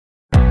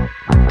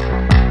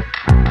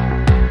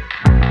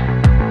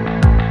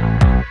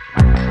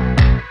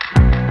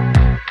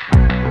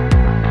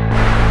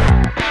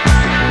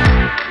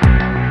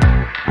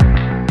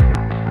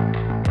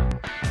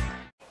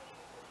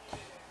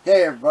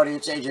everybody,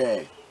 it's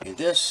AJ, and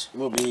this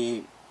will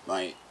be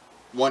my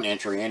one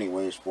entry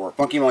anyways for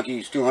Funky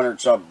Monkey's 200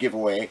 sub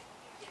giveaway.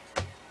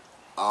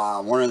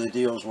 One of the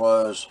deals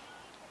was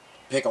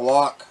pick a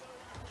lock,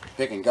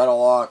 pick and gut a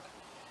lock.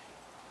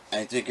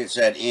 I think it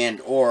said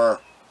and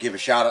or give a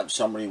shout out to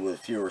somebody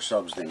with fewer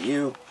subs than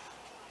you.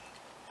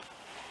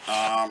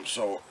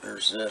 So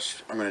there's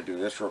this. I'm going to do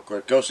this real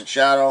quick. Ghosted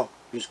Shadow,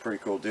 he's a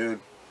pretty cool dude.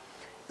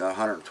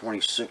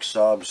 126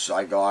 subs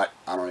I got.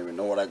 I don't even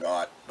know what I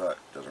got, but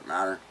it doesn't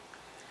matter.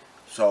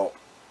 So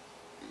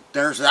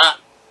there's that.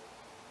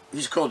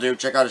 He's a cool dude.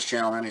 Check out his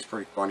channel, man. He's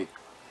pretty funny.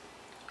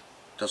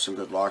 Does some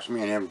good locks.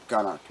 Me and him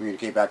kind of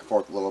communicate back and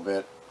forth a little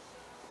bit,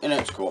 and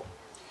it's cool.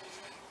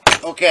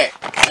 Okay,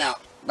 now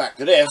back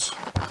to this.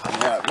 I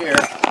have here,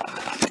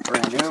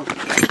 brand new.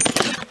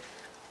 As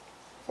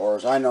far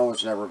as I know,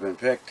 it's never been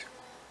picked.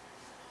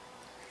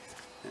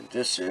 And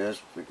this is,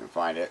 if we can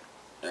find it,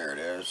 there it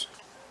is.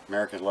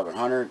 American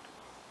 1100.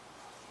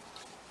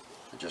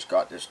 I just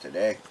got this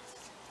today.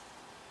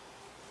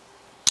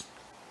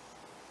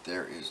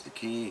 There is the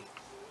key.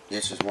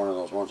 This is one of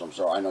those ones, I'm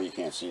sorry, I know you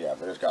can't see that,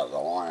 but it's got a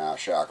long ass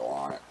shackle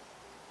on it.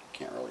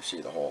 Can't really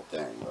see the whole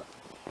thing, but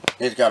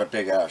it's got a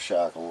big ass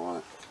shackle on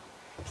it.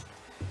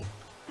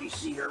 Let me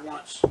see here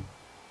once.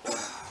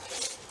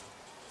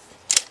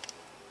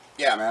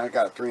 Yeah, man, I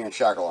got a 3-inch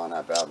shackle on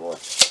that bad boy.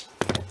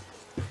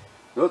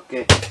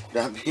 Okay,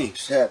 that being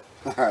said,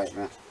 alright,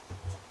 man.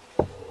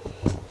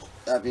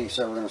 That being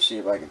said, we're going to see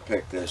if I can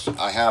pick this.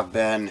 I have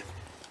been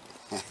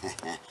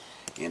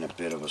in a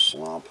bit of a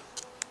slump.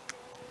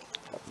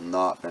 I've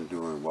not been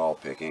doing well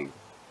picking.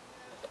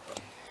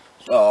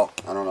 So,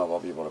 I don't know if I'll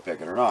be able to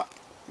pick it or not,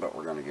 but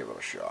we're going to give it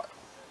a shot.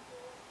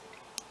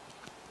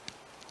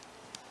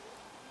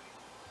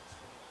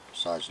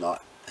 Besides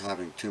not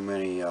having too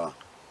many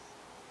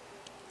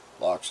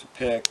locks to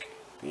pick,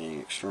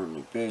 being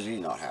extremely busy,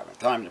 not having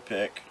time to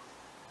pick.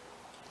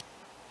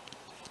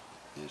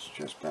 It's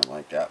just been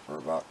like that for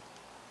about,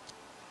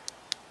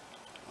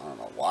 I don't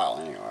know, a while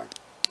anyway.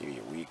 Maybe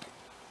a week,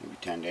 maybe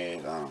 10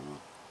 days, I don't know.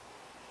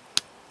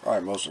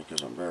 Probably mostly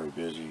because I'm very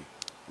busy,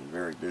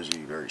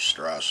 very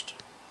stressed.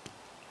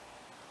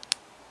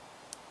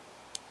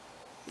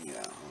 Yeah,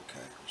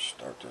 okay, let's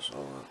start this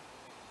over.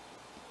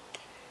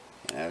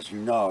 And as you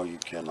know, you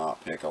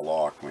cannot pick a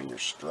lock when you're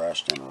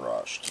stressed and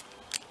rushed.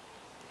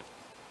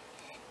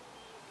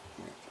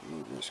 I have to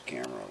move this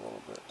camera a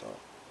little bit though.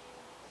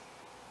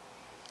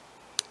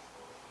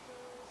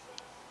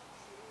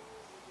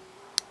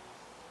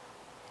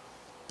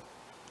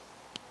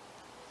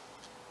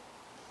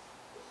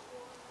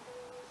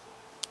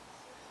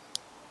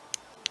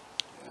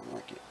 I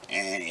might get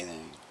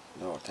anything,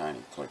 little tiny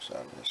clicks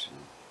out of this.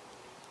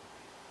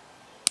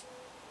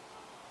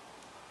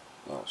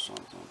 Little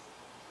something.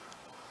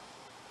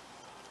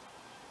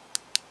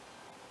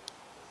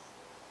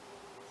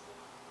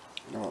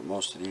 You know what,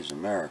 most of these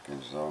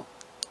Americans though,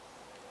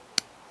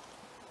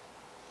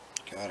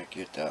 gotta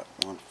get that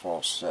one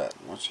false set.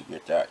 Once you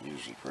get that,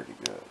 usually pretty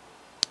good.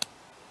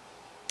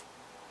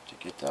 To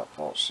get that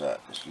false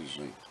set is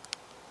usually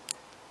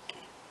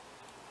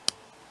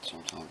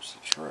sometimes the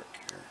trick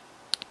here.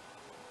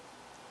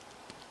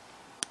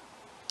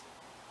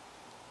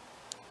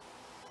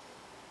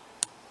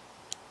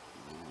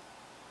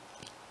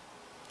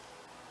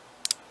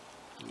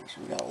 So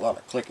we got a lot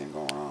of clicking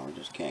going on. We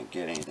just can't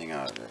get anything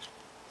out of this.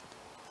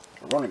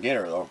 We're going to get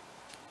her though.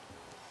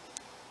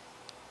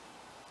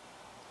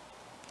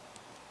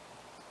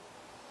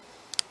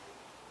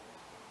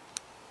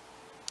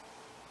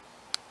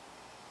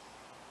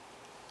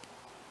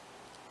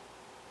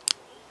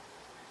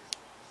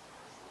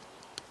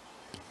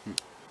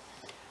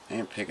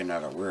 And picking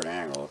at a weird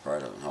angle, it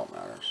probably doesn't help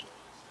matters.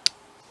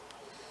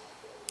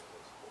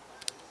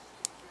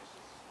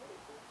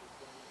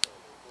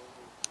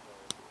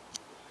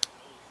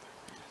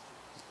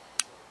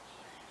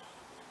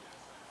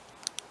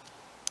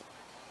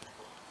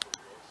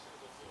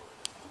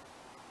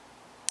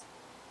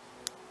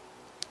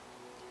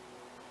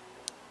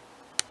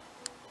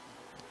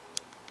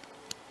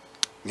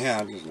 Yeah,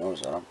 I just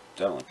noticed that. I'm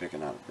definitely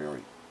picking out a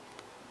very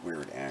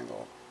weird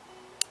angle.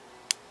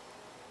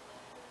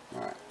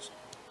 Alright. See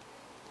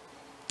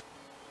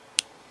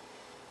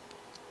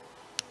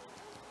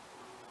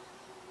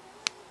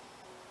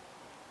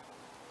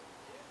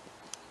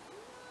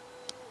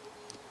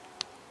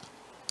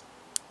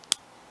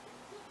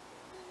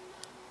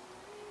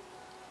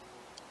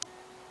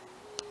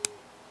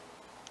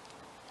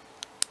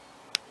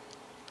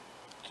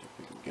if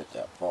we can get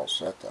that false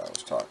set that I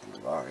was talking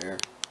about here.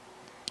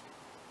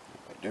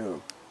 If I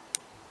do,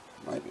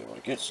 I might be able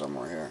to get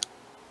somewhere here.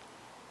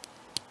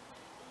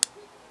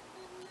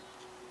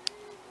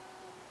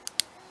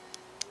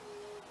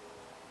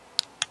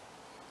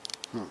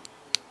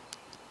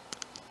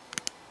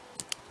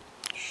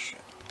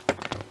 Shit.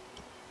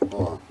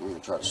 Hold on, I'm going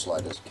to try to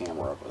slide this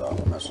camera up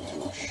without messing too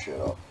much shit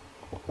up.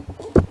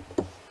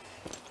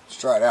 Let's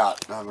try it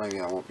out. Now maybe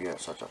I won't be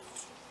at such a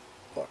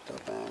fucked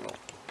up angle.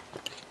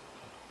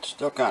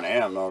 Still kind of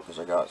am though, because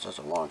I got such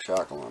a long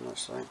shackle on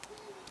this thing.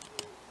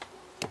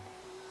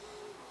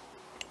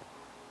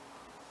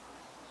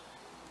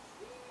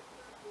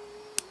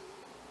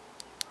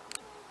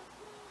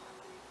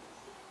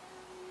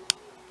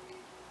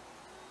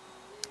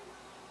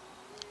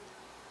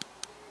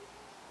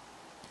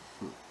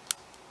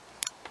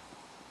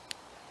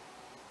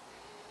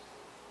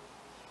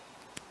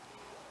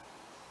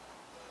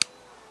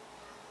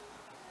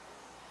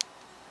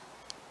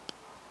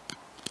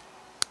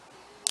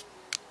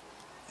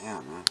 Yeah,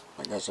 man.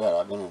 Like I said,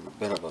 I've been in a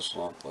bit of a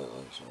slump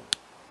lately, so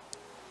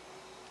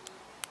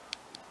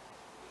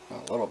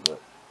got a little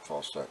bit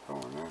false set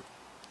going there.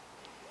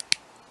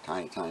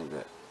 Tiny, tiny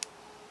bit.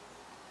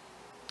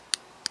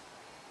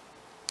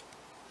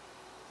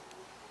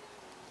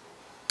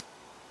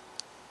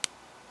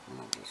 And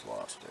I just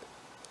lost it.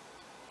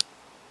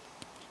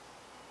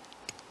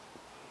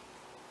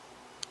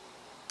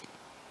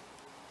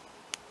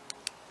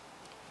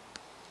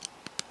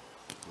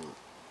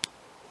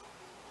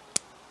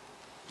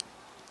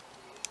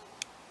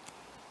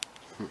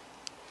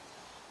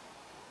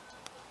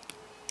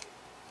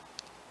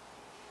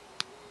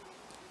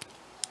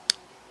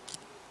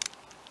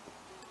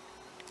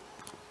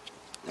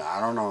 I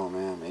don't know,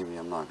 man. Maybe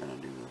I'm not going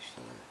to do this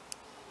today.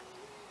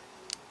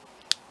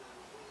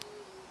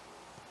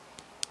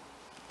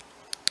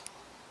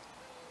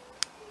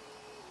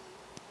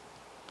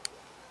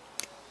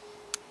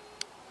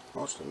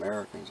 Most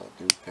Americans I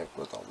do pick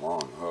with a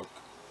long hook.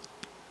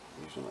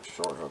 I'm using a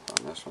short hook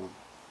on this one.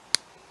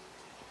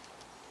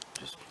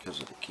 Just because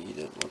of the key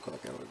didn't look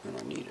like I was going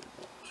to need it.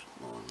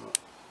 Long hook.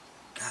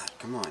 God,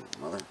 come on,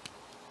 mother.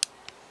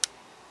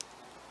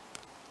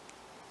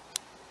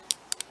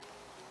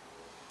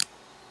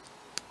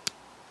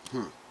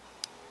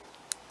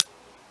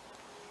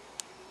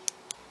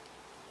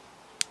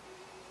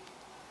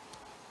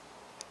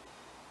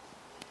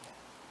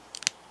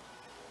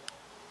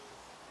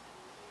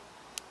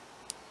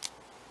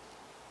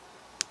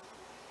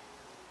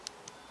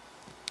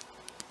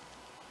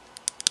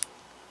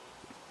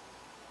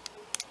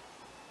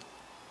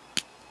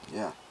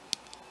 Yeah.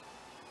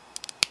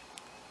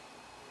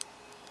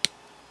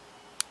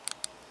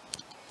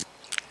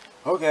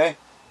 Okay.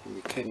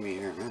 You're kidding me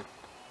here, man.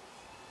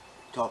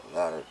 Top of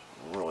that, it's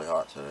really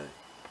hot today.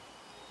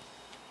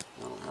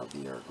 I don't have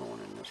the air going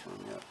in this room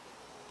yet.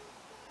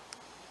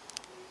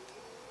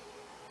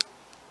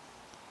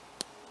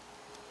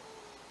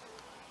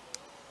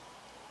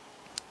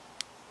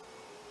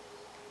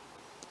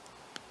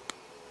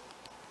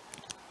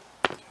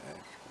 Okay,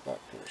 let's go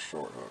back to the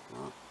short hook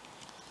now.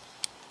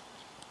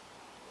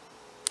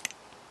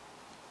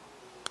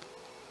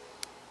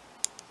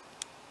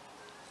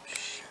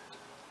 Shit.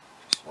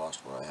 Just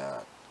lost what I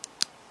had.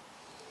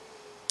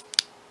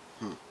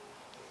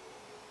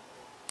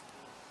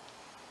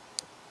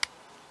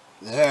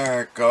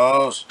 There it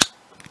goes.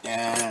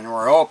 And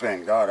we're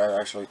open. God, that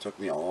actually took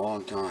me a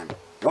long time.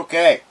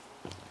 Okay.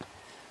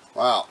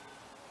 Wow.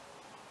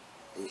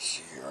 Let's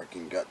see here. I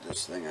can get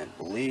this thing, I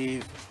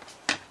believe.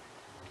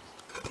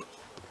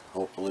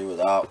 Hopefully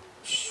without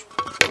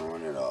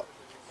screwing it up.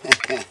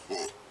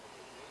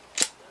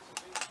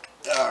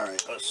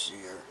 Alright, let's see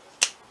here.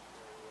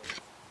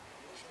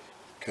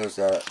 Because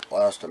that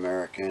last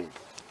American.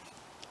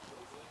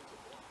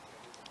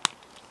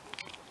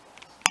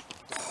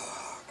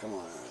 Come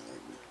on.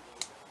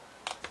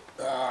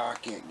 I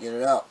can't get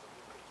it out.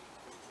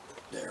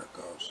 There it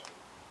goes.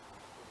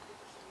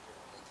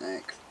 I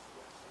think.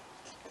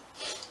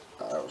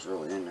 That was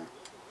really in there.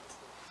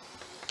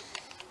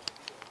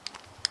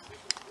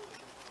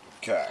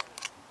 Okay.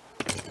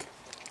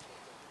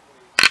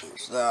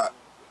 There's that.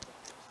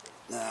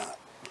 That.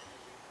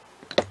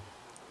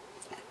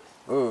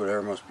 Ooh,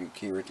 there must be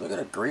key. Look at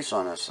the grease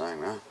on this thing,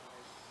 man.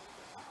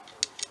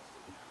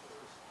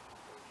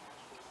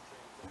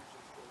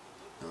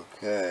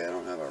 Okay, I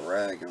don't have a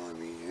rag on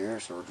me here,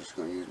 so we're just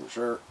going to use my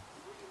shirt.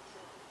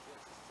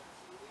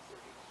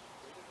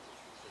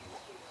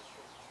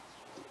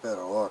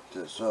 Better lock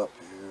this up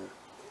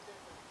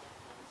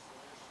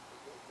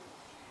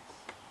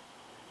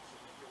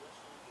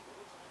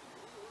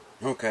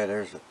here. Okay,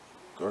 there's it.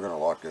 We're going to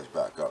lock this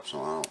back up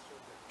so I don't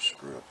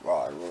screw up.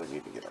 Wow, I really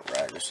need to get a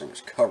rag. This thing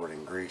is covered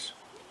in grease.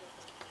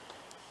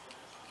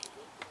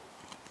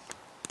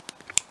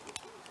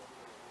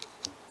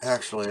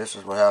 Actually, this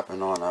is what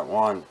happened on that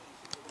one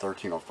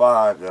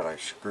 1305 that I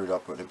screwed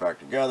up, putting it back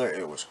together.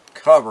 It was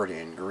covered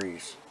in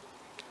grease.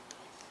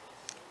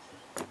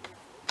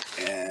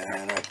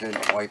 And I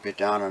didn't wipe it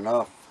down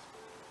enough.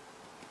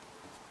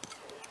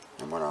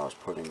 And when I was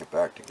putting it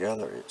back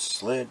together, it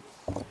slid.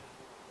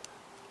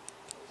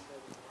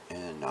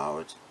 And now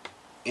it's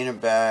in a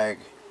bag.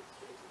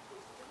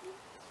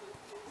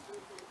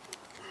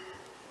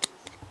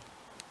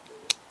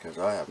 Because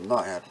I have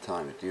not had the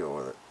time to deal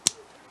with it.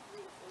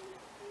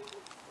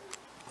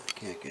 I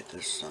can't get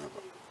this son of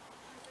a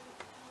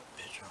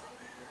bitch off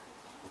here.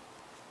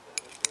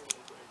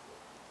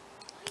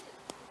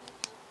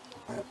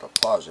 I have to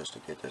pause this to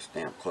get this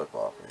damn clip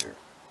off of here.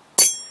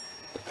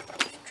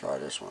 Let's try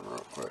this one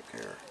real quick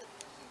here.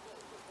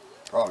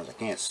 Problem is I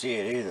can't see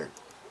it either.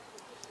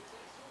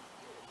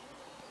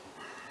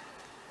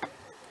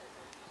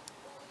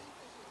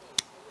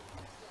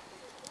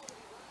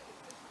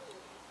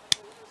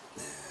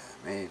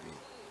 Maybe.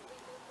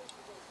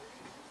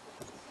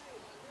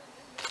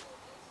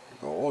 I'll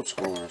go old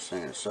school in this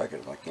thing in a second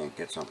if I can't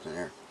get something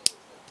here.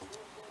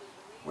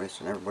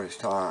 Wasting everybody's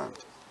time.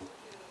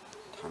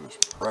 Time is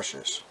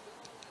precious.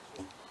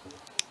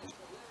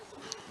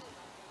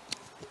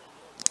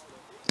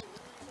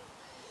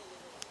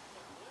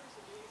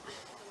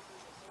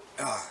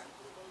 Ah.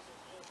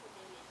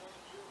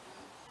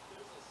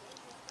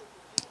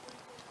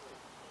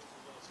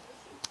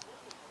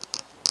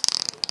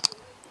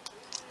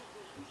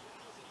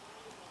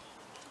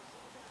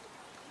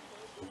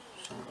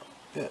 Son of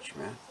a bitch,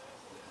 man.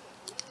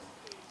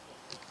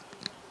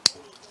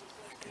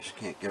 I just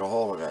can't get a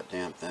hold of that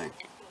damn thing.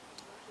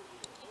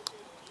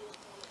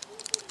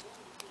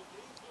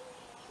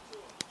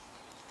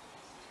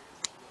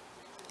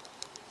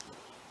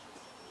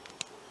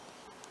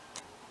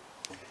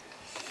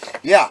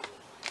 Yeah.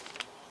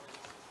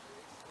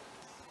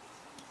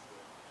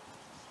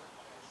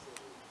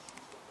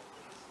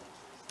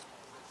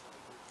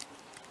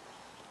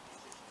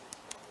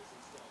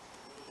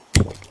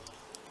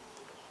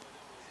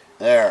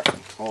 There.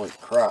 Holy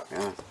crap,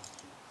 man.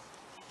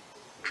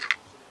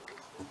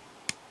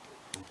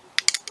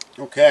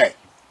 Okay.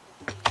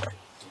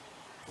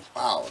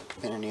 Wow,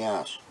 pain in the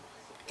ass.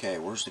 Okay,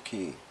 where's the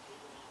key?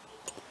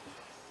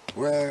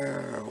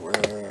 Where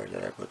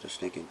did I put the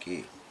stinking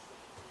key?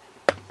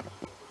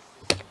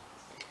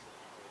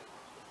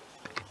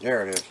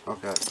 There it is.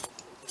 Okay.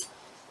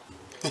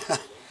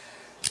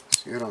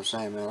 See what I'm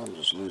saying, man? I'm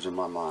just losing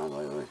my mind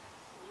lately.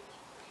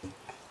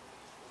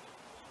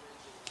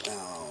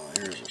 Oh,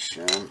 here's a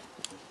shim.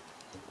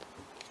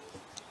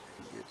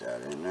 Get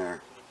that in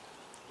there.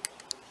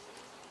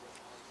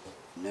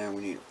 Now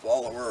we need a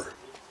follower.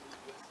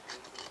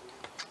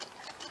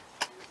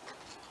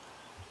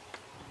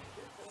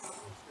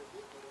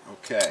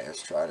 Okay,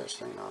 let's try this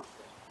thing out.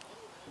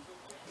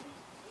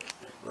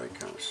 Everybody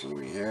kind of see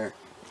me here.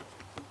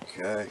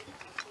 Okay.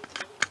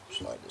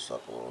 Slide this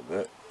up a little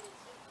bit.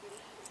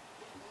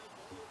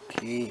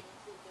 Key.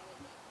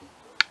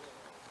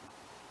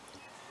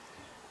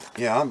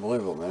 Yeah,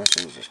 unbelievable, man. This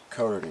thing's just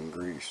coated in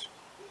grease.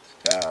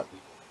 Bad.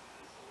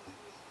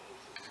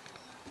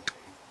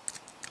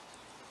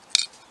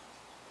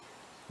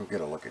 We'll get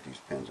a look at these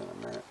pins in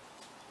a minute.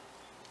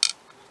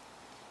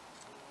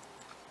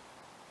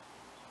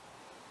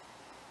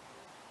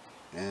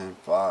 And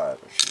 5.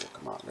 She will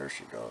come out. There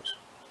she goes.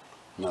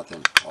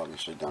 Nothing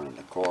obviously done in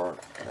the core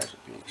as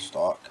it being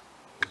stock.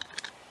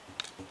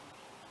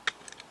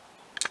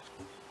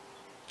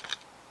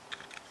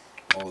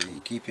 All the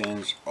key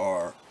pins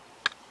have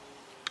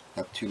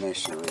 2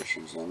 nice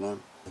serrations in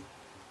them.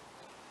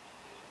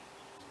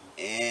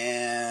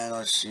 And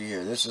let's see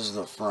here. This is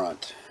the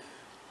front.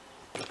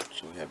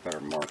 So we had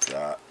better mark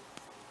that.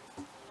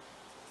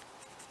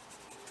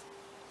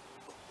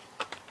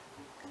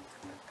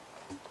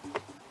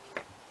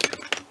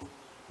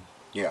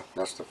 Yeah,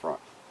 that's the front.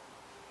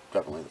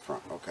 Definitely the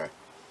front. Okay.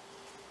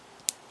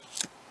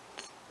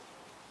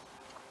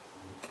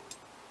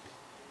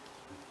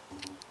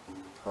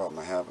 Problem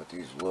I have with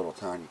these little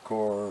tiny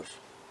cores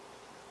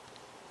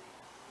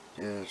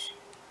is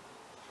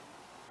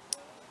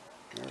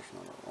there's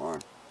another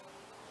one.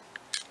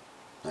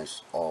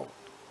 Nice, all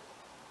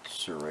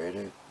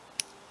serrated.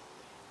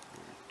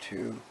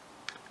 2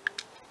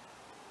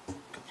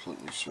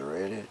 completely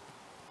serrated.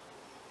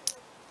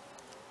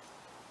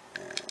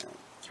 And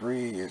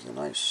 3 is a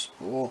nice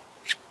spool.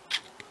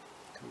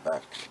 Come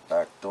back to the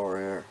back door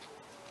here.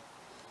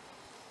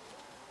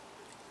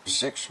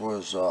 6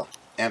 was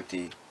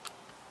empty.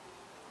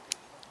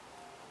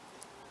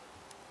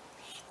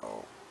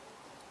 So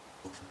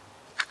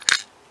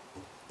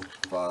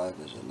 5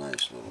 is a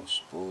nice little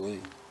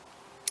spoolie.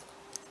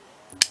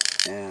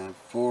 And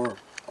 4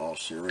 all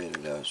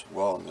serrated as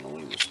well. I'm going to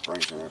leave the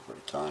springs in there for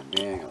the time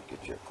being. I'll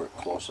get you a quick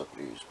close-up of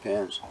these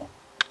pins.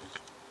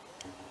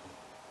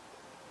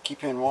 Key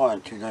pin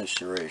 1, 2 nice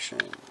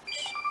serrations.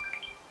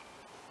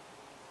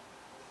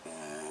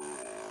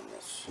 And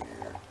let's see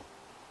here.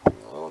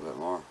 Maybe a little bit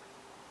more.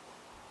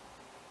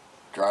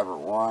 Driver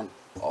 1,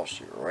 all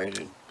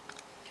serrated.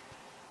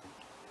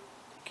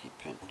 Key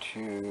pin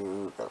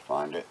 2, gotta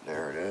find it.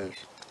 There it is.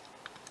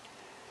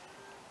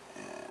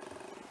 And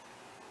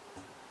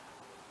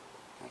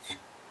that's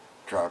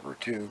driver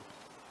 2.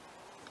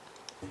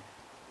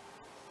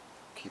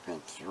 Key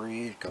pin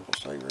 3, a couple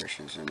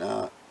serrations in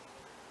that.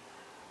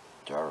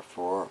 Driver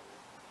 4,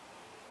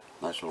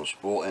 nice little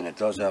spool, and it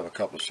does have a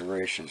couple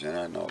serrations in it.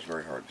 I know it's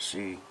very hard to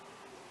see.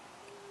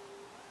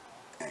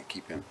 And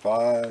key pin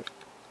 5,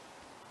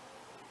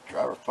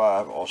 driver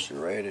 5, all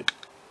serrated.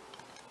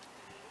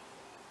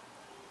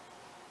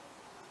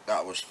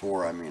 That was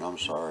 4, I'm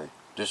sorry.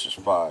 This is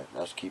 5,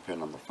 that's key pin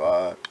number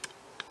 5.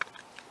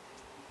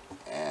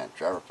 And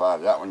driver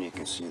 5, that one you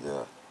can see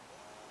the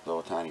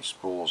little tiny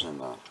spools in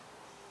the,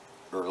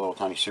 or little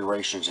tiny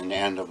serrations in the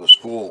end of the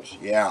spools.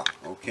 Yeah,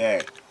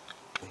 okay.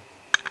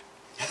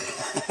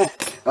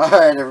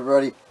 Alright,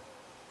 everybody.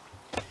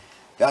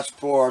 That's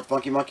for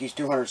Funky Monkey's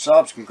 200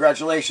 subs.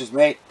 Congratulations,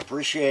 mate.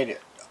 Appreciate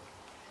it.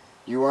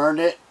 You earned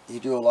it. You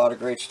do a lot of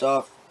great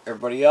stuff.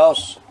 Everybody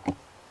else,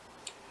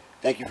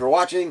 thank you for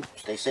watching.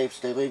 Stay safe,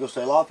 stay legal,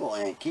 stay lawful,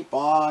 and keep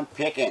on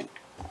picking.